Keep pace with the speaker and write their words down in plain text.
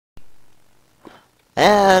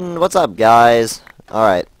And what's up, guys?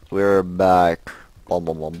 Alright, we're back. Boom,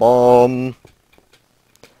 boom, boom, boom.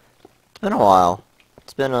 It's been a while.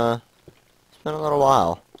 It's been a little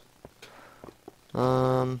while.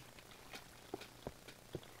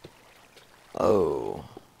 Oh.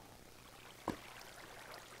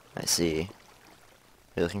 I see.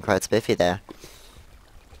 You're looking quite spiffy there.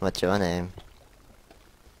 What's your name?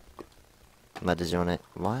 What is your name?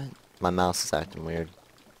 What? My mouse is acting weird.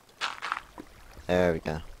 There we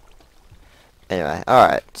go. Anyway,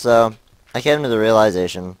 alright, so I came to the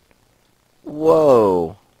realization.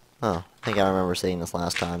 Whoa! Oh, I think I remember seeing this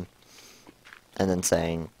last time. And then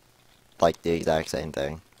saying, like, the exact same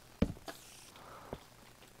thing.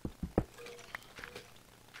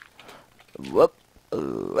 Whoop!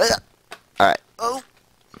 Alright. Oh!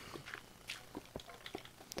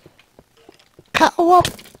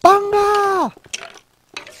 Cowabunga!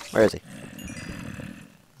 Where is he?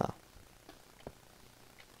 Oh.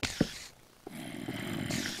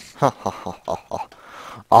 Ha ha ha ha ha.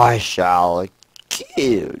 I shall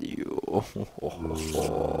kill you.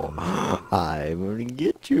 I will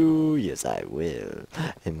get you. Yes, I will.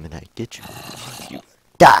 And when I get you, you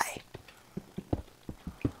die.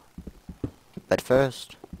 But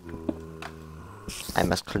first, I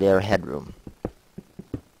must clear headroom.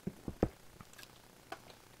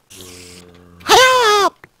 Hiya!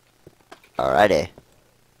 Alrighty.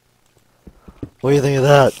 What do you think of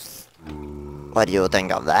that? What do you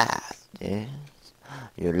think of that? Yes?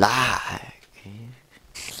 You like?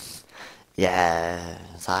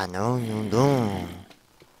 Yes, I know you do.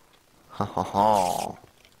 Ha ha ha.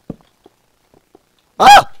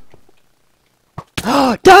 Ah!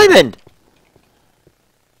 Diamond!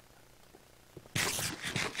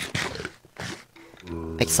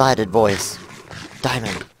 Excited voice.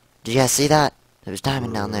 Diamond. Did you guys see that? There's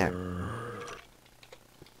diamond down there.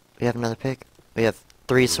 We have another pick. We have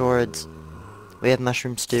 3 swords. We have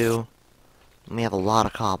mushroom stew. And we have a lot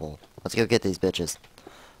of cobble. Let's go get these bitches.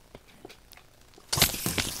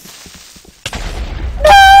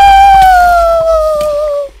 No!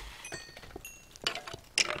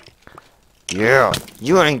 Yeah,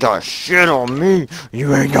 you ain't got shit on me.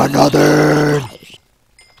 You ain't got nothing.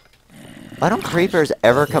 Why don't creepers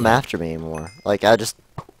ever come after me anymore? Like,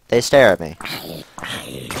 they stare at me.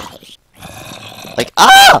 Like,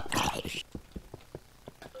 ah!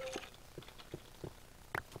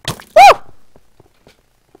 Woo!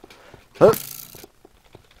 Huh.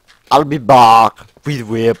 I'll be back with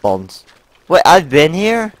weapons. Wait, I've been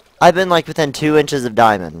here? I've been, like, within 2 inches of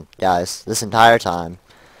diamond, guys, this entire time.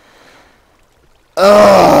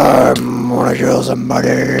 I wanna kill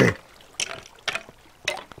somebody.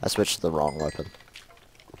 I switched to the wrong weapon.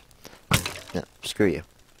 No, screw you.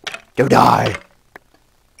 Go die!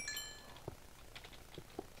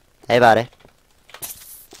 Hey, buddy.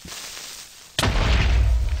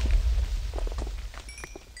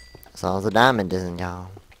 As long as the diamond isn't gone.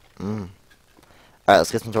 Alright,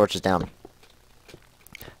 let's get some torches down.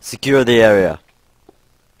 Secure the area.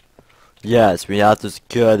 Yes, we have to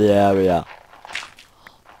secure the area.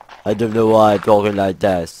 I don't know why I'm talking like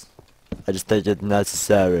this. I just think it's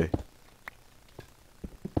necessary.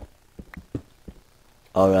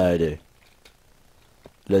 Alrighty.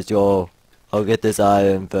 Let's go. I'll get this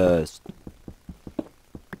iron first.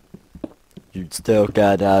 You still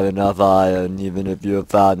can't have enough iron even if you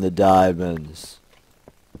found the diamonds.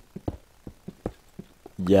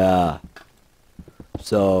 Yeah.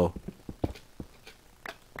 So.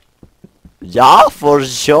 Yeah, for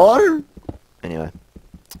sure. Anyway.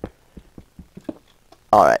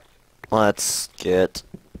 Alright. Let's get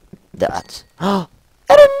that. And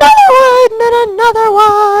another one! And another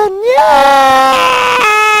one!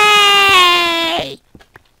 Yay!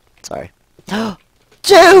 Sorry.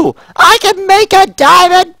 2! I can make a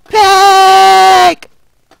diamond pick!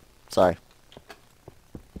 Sorry.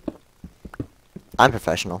 I'm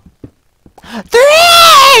professional.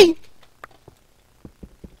 3!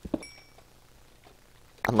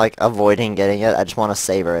 I'm like avoiding getting it. I just want to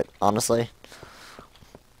savor it, honestly.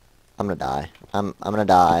 I'm gonna die. I'm gonna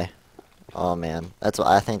die. Oh man, I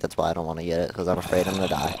think that's why I don't want to get it, because I'm afraid I'm gonna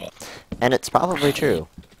die. And it's probably true.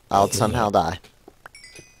 I'll somehow die.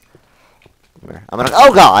 I'm gonna.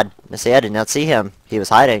 Oh god! See, I did not see him. He was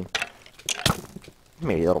hiding. Come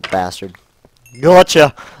here, you little bastard.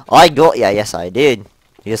 Gotcha. I got ya. Yes, I did.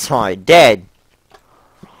 Yes, I did.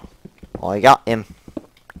 I got him.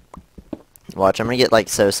 Watch, I'm gonna get like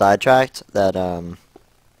so sidetracked that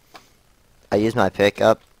I use my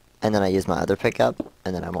pickup. And then I use my other pickup,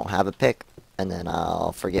 and then I won't have a pick, and then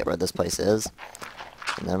I'll forget where this place is,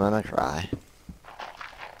 and then I'm gonna cry.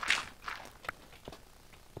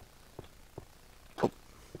 Oh.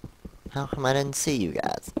 How come I didn't see you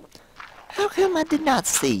guys? How come I did not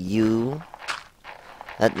see you?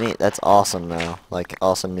 That's awesome though. Like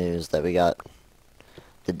awesome news that we got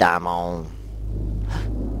the diamond.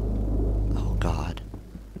 Oh god.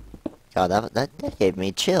 God, that gave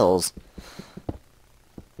me chills.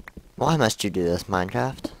 Why must you do this,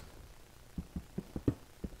 Minecraft?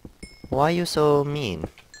 Why you so mean?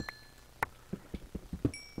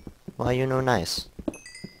 Why you no nice?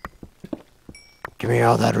 Give me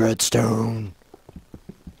all that redstone.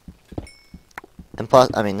 And plus,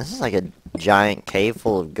 I mean, this is like a giant cave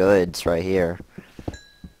full of goods right here.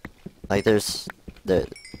 Like I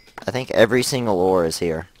think every single ore is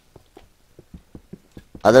here.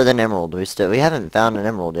 Other than emerald, we haven't found an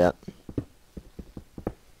emerald yet.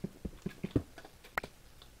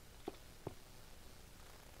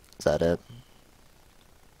 Is that it?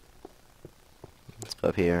 Let's go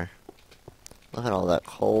up here. Look at all that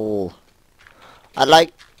coal. I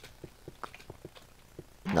like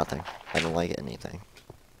nothing. I don't like anything.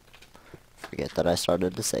 Forget that I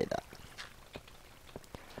started to say that.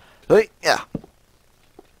 Hey, yeah.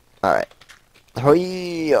 Alright.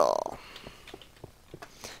 Hey,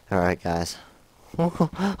 alright, guys.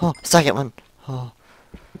 Oh, second one. Oh,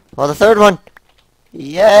 the third one.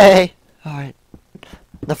 Yay. Alright.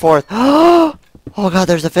 The fourth. Oh god,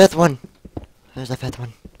 there's a fifth one. There's the fifth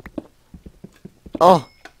one. Oh.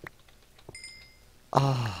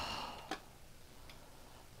 Oh.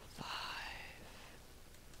 5.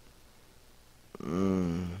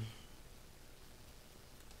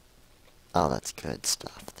 Oh, that's good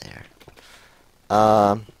stuff there.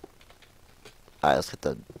 Alright, let's get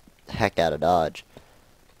the heck out of Dodge.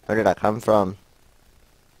 Where did I come from?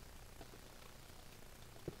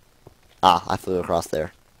 Ah, I flew across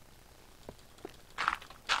there.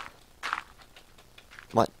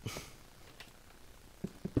 What?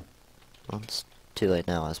 Well, it's too late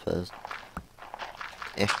now, I suppose.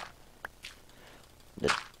 Eh.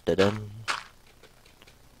 Dun.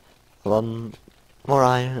 One more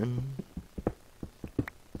iron.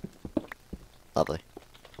 Lovely.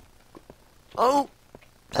 Oh!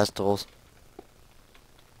 Pestilence.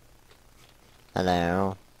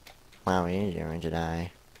 Hello. How are you doing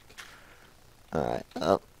today? Alright,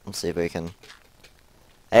 oh, let's see if we can...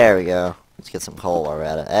 There we go. Let's get some coal while we're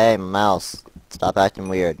at it. Hey, mouse. Stop acting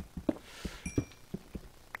weird.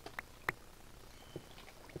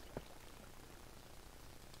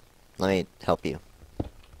 Let me help you.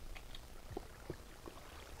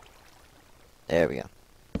 There we go.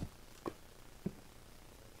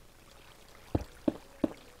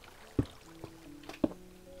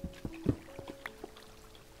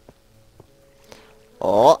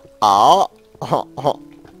 Oh,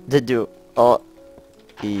 did you, oh,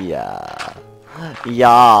 yeah,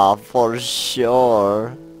 for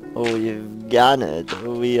sure, oh, you've got it,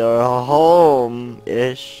 we are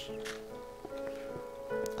home-ish.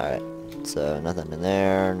 Alright, so nothing in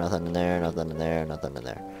there, nothing in there, nothing in there, nothing in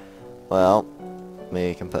there. Well,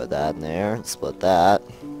 we can put that in there, split that,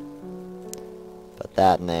 put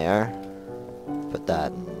that in there, put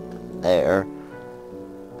that in there.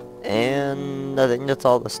 And I think that's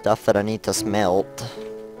all the stuff that I need to smelt.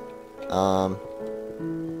 Yeah,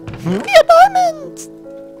 diamonds!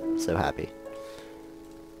 So happy.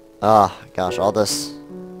 Ah, oh, gosh, all this,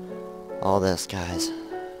 guys.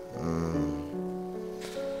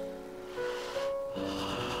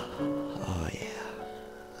 Oh yeah,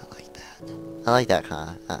 I like that. I like that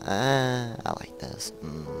kind. I like this.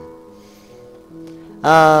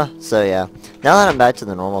 So yeah. Now that I'm back to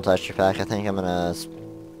the normal texture pack, I think I'm gonna.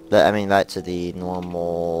 Back to the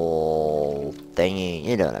normal thingy,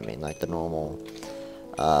 you know what I mean, like the normal,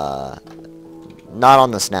 not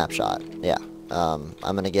on the snapshot, yeah, I'm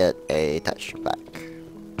gonna get a texture pack,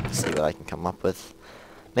 see what I can come up with,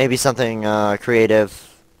 maybe something,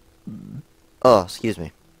 creative. Oh, excuse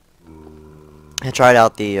me, I tried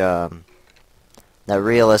out the, that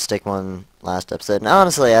realistic one last episode, and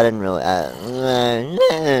honestly, I didn't really,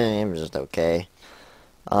 it was just okay.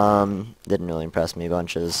 Didn't really impress me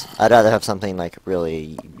bunches. I'd rather have something like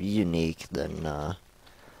really unique than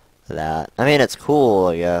that. I mean, it's cool,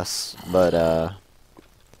 I guess, but I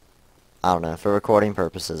don't know. For recording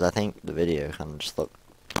purposes, I think the video kind of just looked.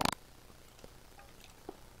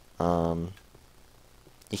 You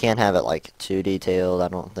can't have it like too detailed, I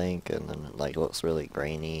don't think, and then it like looks really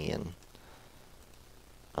grainy and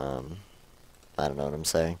I don't know what I'm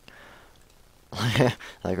saying.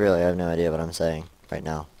 Like really, I have no idea what I'm saying right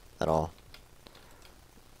now, at all.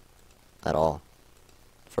 At all.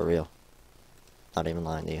 For real. Not even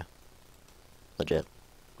lying to you. Legit.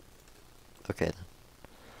 Okay then.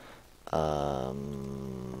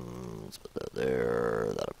 Let's put that there,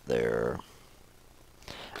 that up there.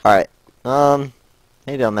 Alright,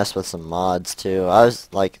 maybe I'll mess with some mods too. I was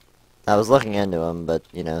looking into them, but,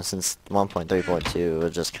 you know, since 1.3.2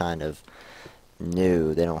 was just kind of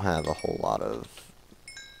new, they don't have a whole lot of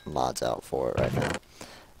mods out for it right now.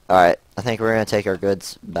 Alright, I think we're gonna take our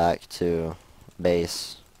goods back to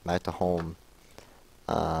base, back to home,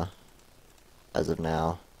 as of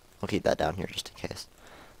now. We'll keep that down here just in case.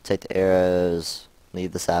 Take the arrows,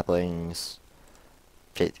 leave the saplings,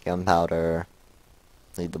 take the gunpowder,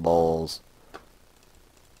 leave the bowls.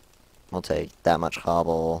 We'll take that much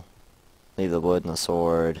cobble, leave the wood and the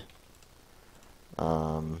sword,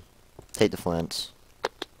 take the flints,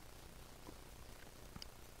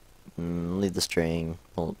 leave the string,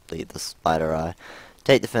 we'll leave the spider eye,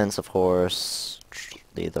 take the fence of course,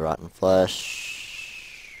 leave the rotten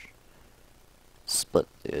flesh, split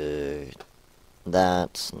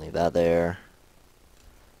that, leave that there,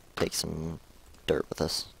 take some dirt with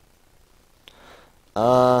us.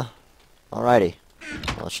 Alrighty,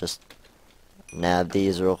 let's just nab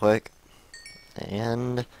these real quick,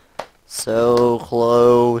 and so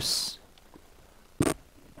close.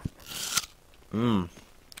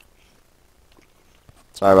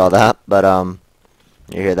 Sorry about that, but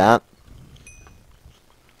you hear that?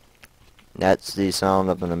 That's the sound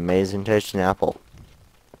of an amazing tasting apple.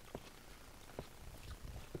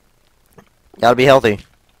 Gotta be healthy.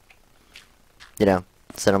 You know,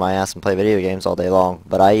 sit on my ass and play video games all day long.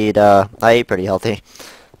 But I eat pretty healthy.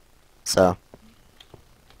 So,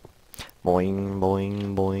 boing,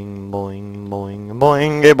 boing, boing, boing, boing,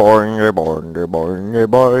 boing, boing, boing, boing, boing,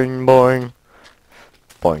 boing,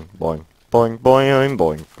 boing, boing. Boing boing boing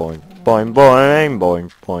boing boing boing boing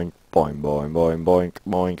boing boing boing boing boing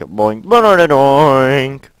boing boing boing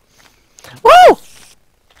boing. Woo!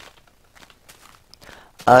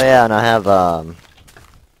 Oh yeah, and I have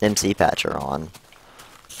MC Patcher on.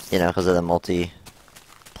 You know, because of the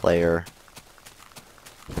multiplayer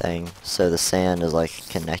thing. So the sand is like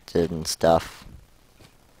connected and stuff.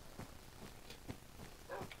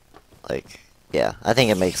 Like, yeah, I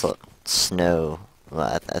think it makes snow.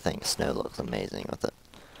 Well, I think snow looks amazing with it.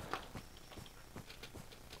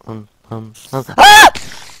 Ah!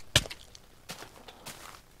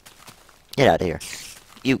 Get out of here.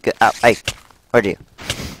 You get out. Hey, where'd you?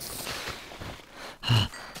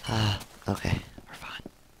 Okay, we're fine.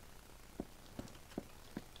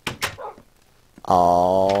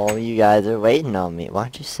 Oh, you guys are waiting on me. Why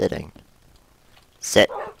aren't you sitting? Sit.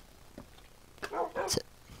 Sit.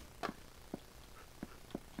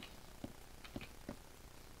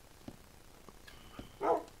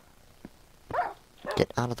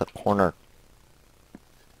 Get out of the corner.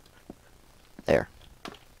 There.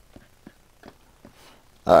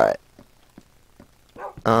 Alright.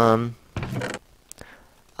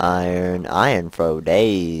 Iron for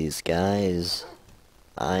days, guys.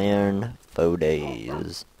 Iron for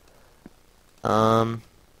days. I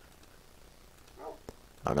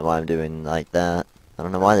don't know why I'm doing like that. I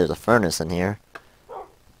don't know why there's a furnace in here.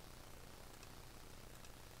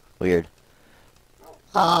 Weird.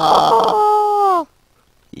 Ah!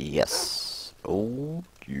 Yes. Oh,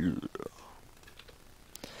 yeah.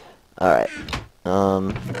 Alright.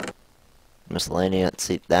 Miscellaneous.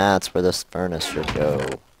 See, that's where this furnace should go.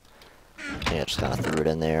 I just kind of threw it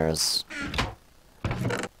in there as...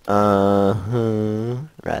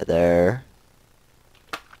 right there.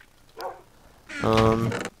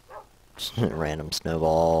 Just random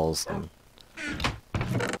snowballs and...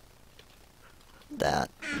 that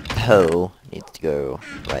hoe needs to go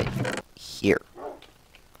right here.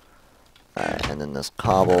 Alright, and then this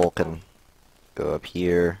cobble can go up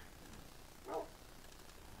here.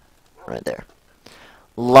 Right there.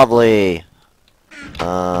 Lovely!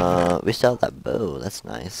 We still have that bow, that's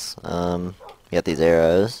nice. We got these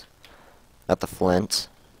arrows. Got the flint.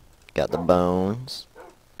 Got the bones.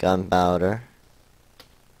 Gunpowder.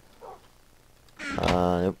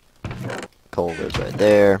 Nope. Coal goes right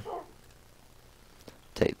there.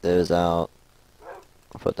 Take those out.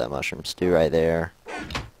 We'll put that mushroom stew right there.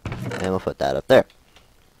 And we'll put that up there.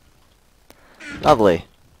 Lovely.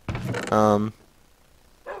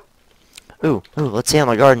 Ooh, let's see how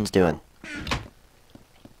my garden's doing.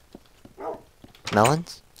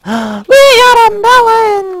 Melons? We got a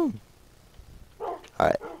melon!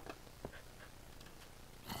 Alright.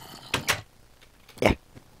 Yeah.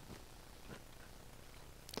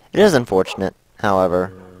 It is unfortunate,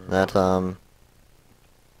 however, that, so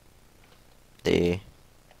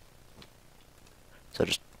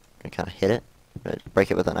just kind of hit it,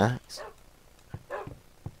 break it with an axe,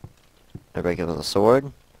 or break it with a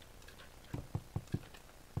sword.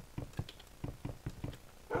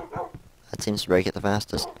 That seems to break it the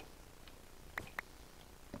fastest.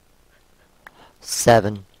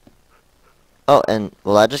 7. Oh, and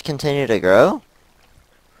will that just continue to grow?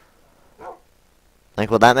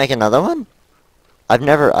 Like, will that make another one?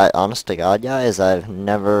 Honest to God, guys, I've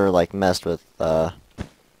never, like, messed with,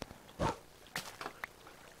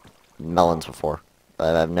 melons before.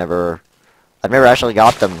 I've never actually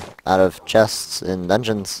got them out of chests in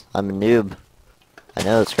dungeons. I'm a noob. I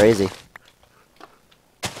know, it's crazy.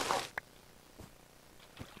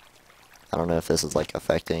 I don't know if this is, like,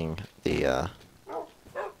 affecting the,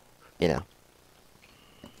 you know.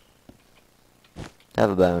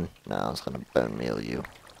 Have a bone. No, I was gonna bone meal you.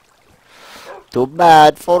 Too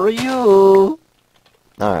bad for you!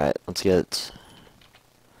 Alright, let's get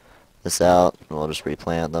this out, and we'll just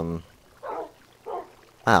replant them.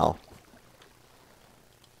 Wow.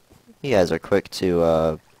 You guys are quick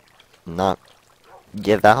to, not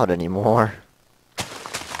give out anymore. I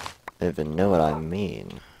don't even know what I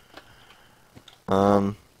mean.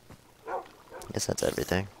 I guess that's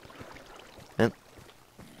everything. Yep.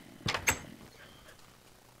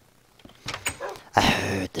 I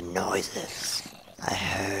heard the noises. I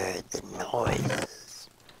heard the noises.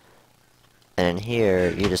 And in here,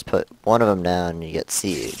 you just put one of them down and you get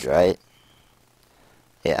seed, right?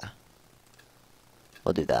 Yeah.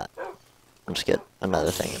 We'll do that. We'll just get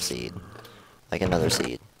another thing of seed. Like another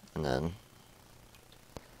seed. And then...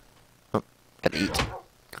 Oh, gotta eat.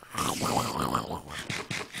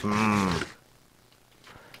 Mmm.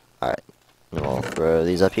 Alright. And we'll throw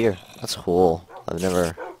these up here. That's cool. I'm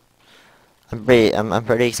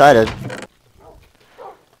pretty excited.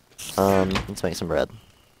 Let's make some bread.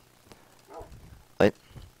 Wait.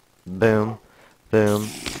 Boom. Boom.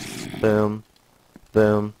 Boom.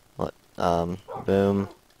 Boom. What? Boom. Boom.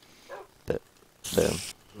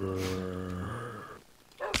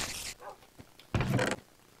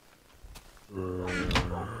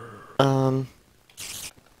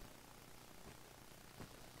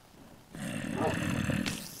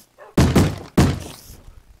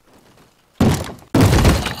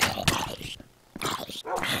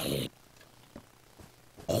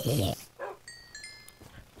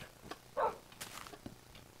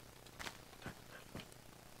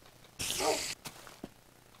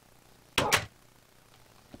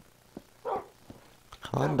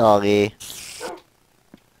 Come on, doggy.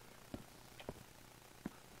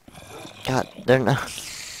 God, they're not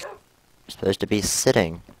supposed to be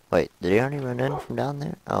sitting. Wait, did he already run in from down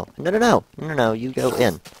there? Oh, no, you go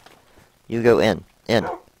in. You go in.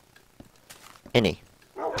 Any.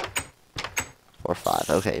 4, 5.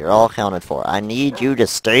 Okay, you're all accounted for. I need you to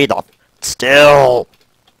stay still.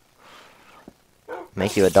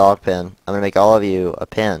 Make you a dog pen. I'm gonna make all of you a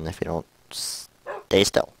pen if you don't stay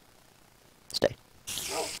still. Stay.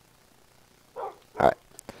 Alright.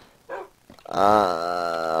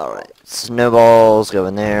 Alright. Snowballs go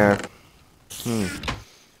in there.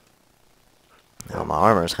 Oh, my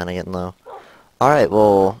armor's kinda getting low. Alright,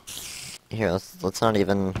 well, here, let's not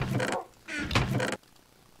even...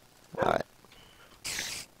 Alright.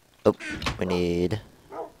 Oh, we need...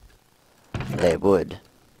 wood.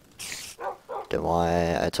 Don't know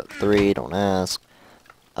why I took 3, don't ask.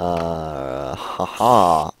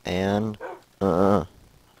 Haha, and...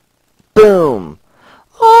 Boom!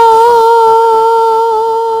 Oh!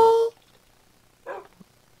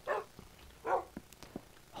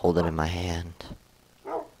 Hold it in my hand.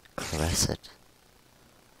 Caress it.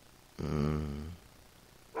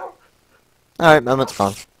 Alright, moment's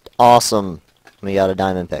gone. Awesome. We got a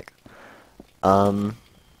diamond pick. Now,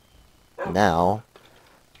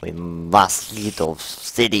 we must get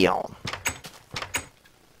obsidian.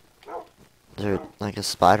 Is there, like, a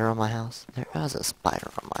spider on my house? There is a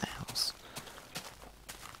spider on my house.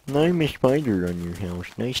 I'm a spider on your house.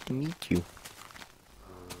 Nice to meet you.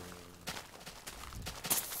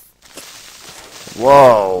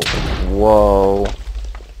 Whoa. Whoa.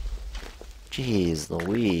 Jeez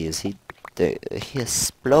Louise. He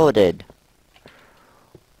exploded.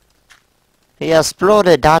 He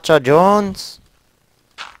exploded, Dr. Jones.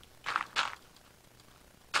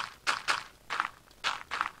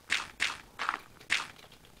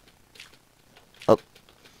 Oh.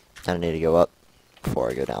 I need to go up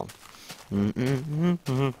before I go down.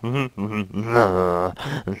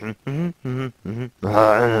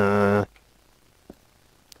 Alright.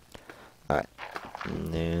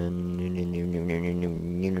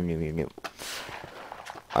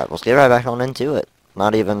 Alright, let's get right back on into it.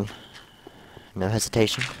 Not even... No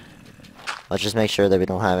hesitation. Let's just make sure that we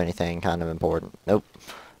don't have anything kind of important. Nope.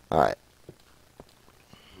 Alright.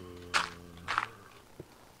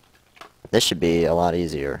 This should be a lot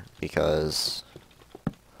easier because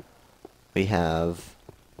we have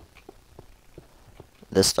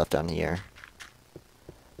this stuff down here.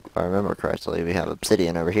 If I remember correctly, we have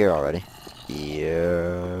obsidian over here already.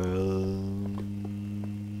 Yeah.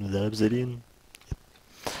 Is that obsidian?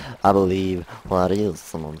 I believe what is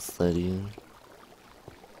some obsidian.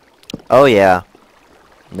 Oh yeah.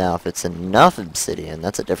 Now if it's enough obsidian,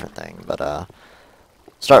 that's a different thing. But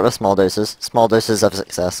start with small doses. Small doses of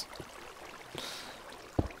success.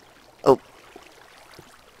 Oh.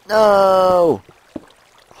 No!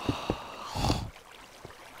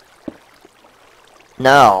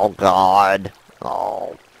 No, God.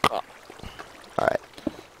 Oh, God. Alright.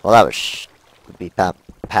 Well, that would be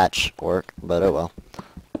patch work, but oh well.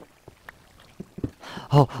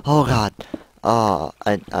 Oh God. Oh,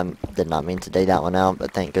 I did not mean to dig that one out,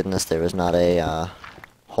 but thank goodness there was not a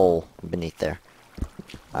hole beneath there.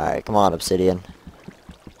 Alright, come on, obsidian.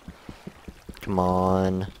 Come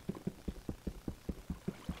on.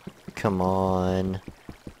 Come on.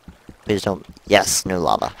 Please don't. Yes, no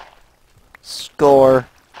lava. Score.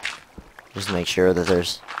 Just make sure that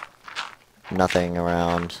there's nothing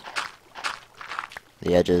around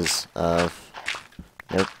the edges of.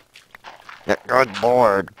 Nope. Yeah, good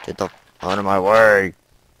lord. Get the out of my way.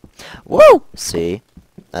 Woo! See?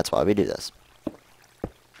 That's why we do this.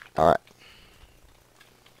 Alright.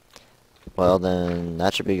 Well then,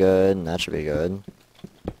 that should be good, and that should be good.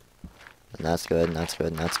 And that's good, and that's good,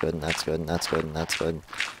 and that's good, and that's good, and that's good, and that's good.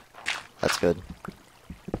 That's good.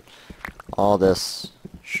 All this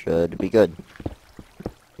should be good.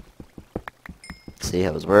 See,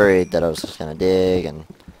 I was worried that I was just gonna dig, and...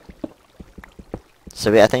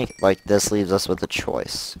 So I think, like, this leaves us with a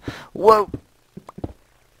choice. Whoa!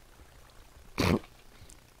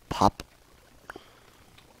 Pop.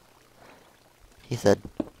 He said,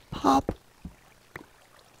 Pop.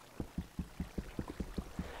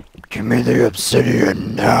 Give me the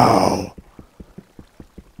obsidian now.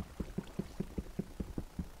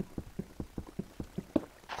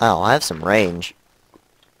 Oh, I have some range.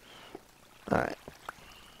 Alright.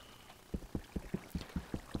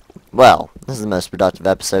 Well, this is the most productive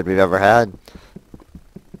episode we've ever had.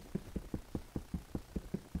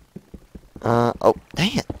 Oh,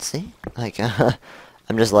 dang it, see? Like,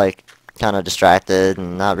 I'm just, like, kind of distracted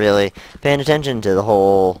and not really paying attention to the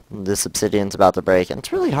whole, this obsidian's about to break. And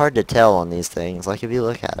it's really hard to tell on these things. Like, if you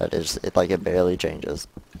look at it, it barely changes.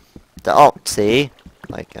 Oh, see?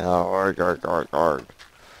 Like, arg, arg, arg, arg.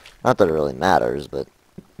 Not that it really matters, but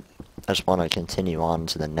I just want to continue on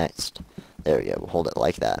to the next. There we go. We'll hold it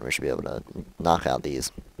like that, and we should be able to knock out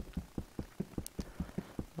these.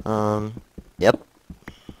 Yep.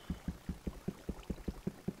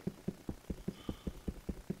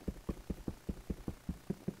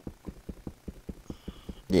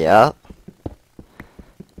 Yeah.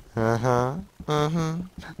 Uh-huh. Uh-huh.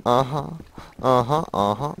 Uh-huh. Uh-huh.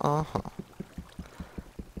 Uh-huh. Uh-huh.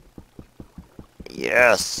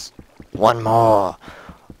 Yes. One more.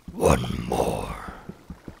 One more.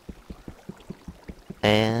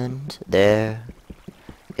 And there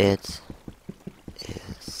it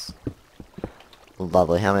is.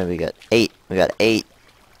 Lovely. How many we got? 8. We got 8.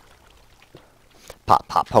 Pop,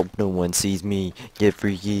 pop, hope no one sees me. Get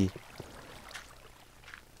freaky.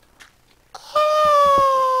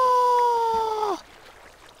 Ah!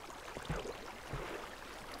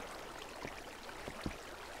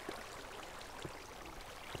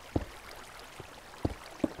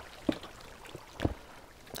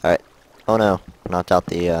 Alright. Oh no. Knocked out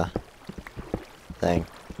the, thing.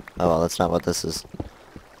 Oh well, that's not what this is.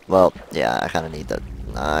 Well, yeah, I kind of need that.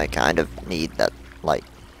 I kind of need that light.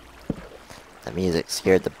 That music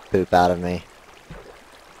scared the poop out of me.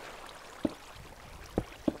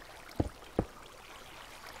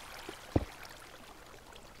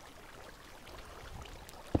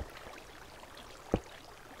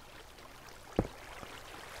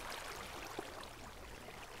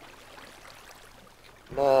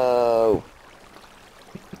 No.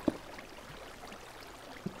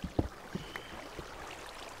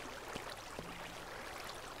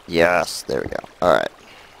 Yes, there we go. Alright.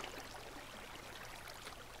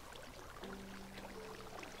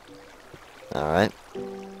 Alright.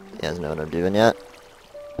 You guys know what I'm doing yet?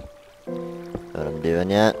 Know what I'm doing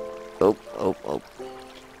yet? Oh, oh,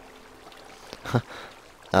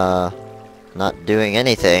 oh. Not doing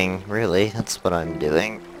anything, really. That's what I'm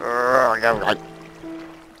doing.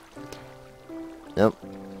 Nope.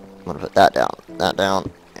 I'm gonna put that down, and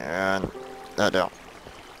that down.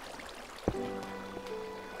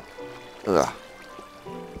 Ugh.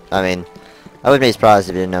 I mean, I wouldn't be surprised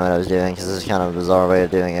if you didn't know what I was doing, because this is kind of a bizarre way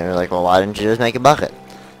of doing it. You're like, well, why didn't you just make a bucket?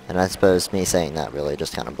 And I suppose me saying that really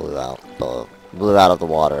just kind of blew out of the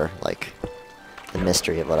water, like, the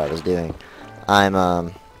mystery of what I was doing. I'm,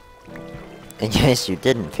 in case you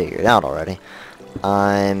didn't figure it out already,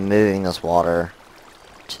 I'm moving this water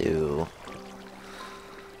to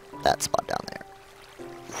that spot down there.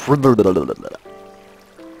 Right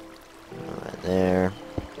there.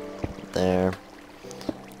 There.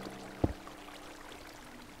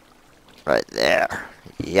 Right there.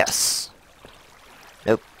 Yes.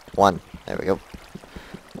 Nope. One. There we go.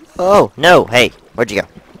 Oh, no. Hey, where'd you go?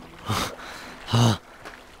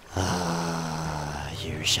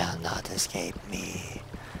 You shall not escape me.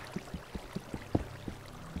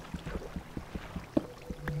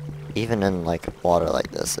 Even in, like, water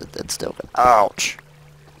like this, it's still good. Ouch!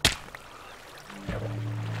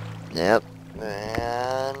 Yep.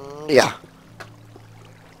 And, yeah.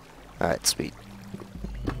 Alright, sweet.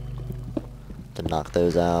 To knock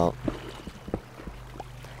those out.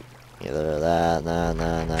 Either that, and then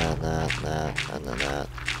that.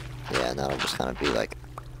 Yeah, and that'll just kind of be, like,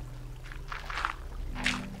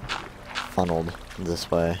 funneled this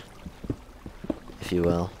way, if you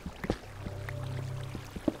will.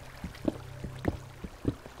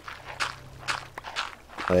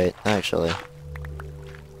 Wait, actually,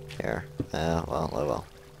 here, well, oh well.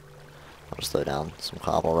 I'll just throw down some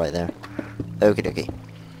cobble right there. Okie dokie.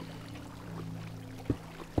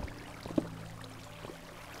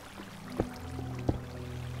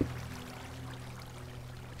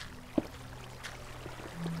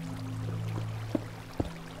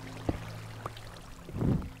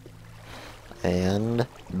 And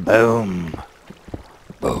boom.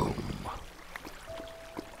 Boom.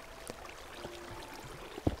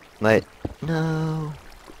 Wait, no.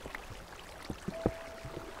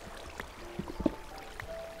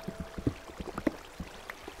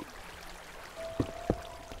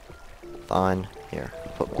 Fine. Here,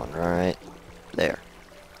 put one right there.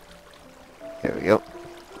 Here we go.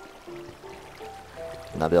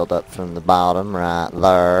 Now build up from the bottom right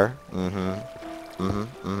there.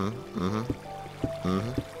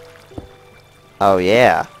 Oh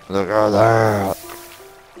yeah, look at that.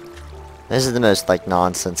 This is the most, like,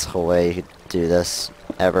 nonsensical way you could do this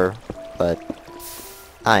ever, but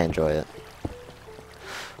I enjoy it.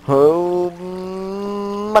 Oh,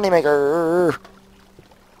 moneymaker!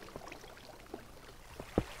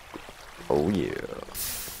 Oh yeah.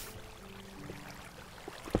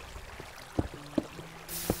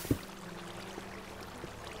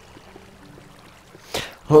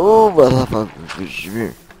 Oh,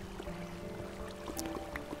 motherfucker.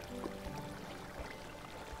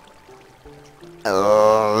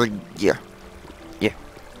 Oh, yeah. Yeah.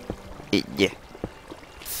 Yeah. Yeah.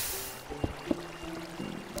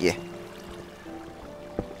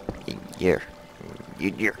 Yeah.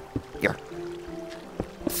 Yeah. Yeah.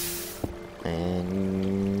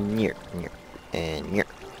 And here. Here. And here.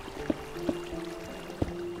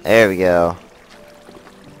 There we go.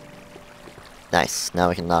 Nice. Now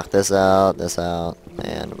we can knock this out,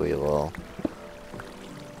 and we will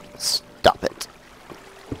stop it.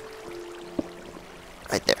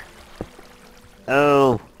 Right there.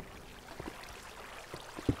 Oh.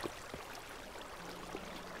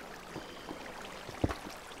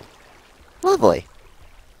 Lovely.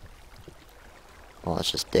 Well,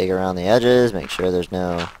 let's just dig around the edges, make sure there's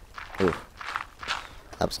no... Ooh.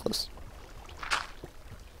 That was close.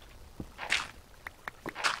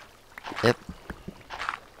 Yep.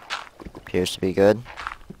 Appears to be good.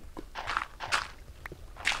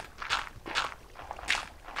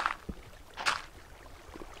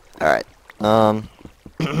 Alright.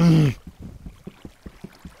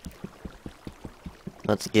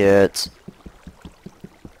 Let's get...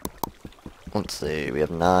 Let's see, we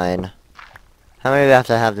have 9. How many do we have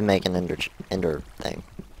to have to make an ender thing?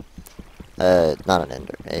 Not an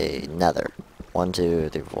ender, a nether. 1, 2,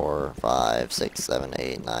 3, 4, 5, 6, 7,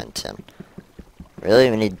 8, 9, 10.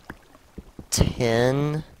 Really? We need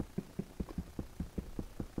 10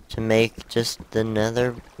 to make just the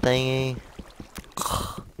nether thingy?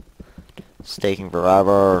 It's taking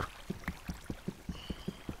forever.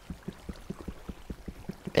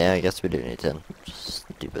 Yeah, I guess we do need 10.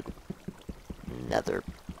 Stupid nether.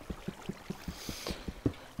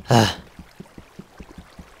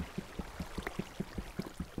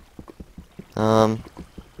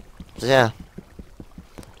 So yeah.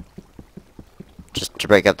 Just to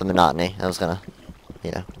break up the monotony, I was gonna,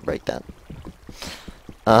 you know, break that.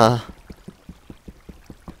 Let's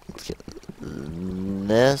get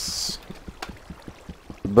this.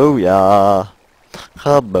 Booyah!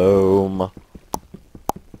 Kaboom!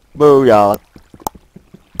 Booyah!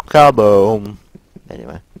 Kaboom!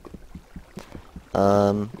 Anyway.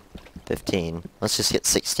 15. Let's just get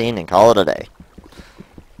 16 and call it a day.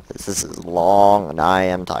 This is long and I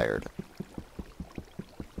am tired.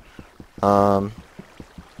 Um,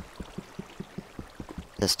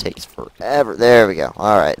 this takes forever. There we go.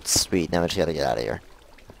 Alright, sweet. Now we just gotta get out of here.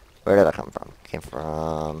 Where did I come from? Came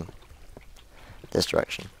from this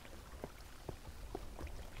direction.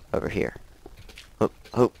 Over here. Oop,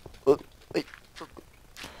 oop, oop, wait.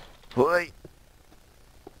 Wait.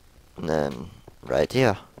 And then right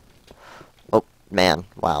here. Oh, man.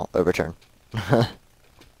 Wow. Overturn.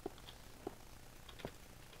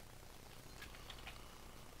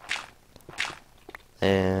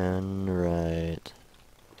 And right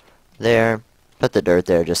there. Put the dirt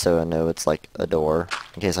there just so I know it's like a door.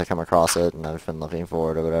 In case I come across it and I've been looking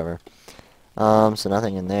for it or whatever. So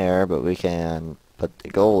nothing in there, but we can put the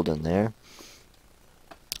gold in there.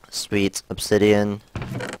 Sweet. Obsidian.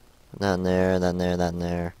 Then there, then there, then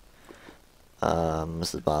there.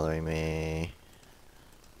 This is bothering me.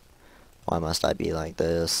 Why must I be like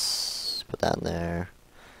this? Put that in there.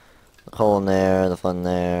 The hole in there, the fun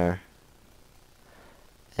there.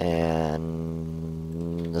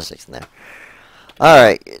 And the 6 in there.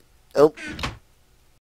 Alright. Oh.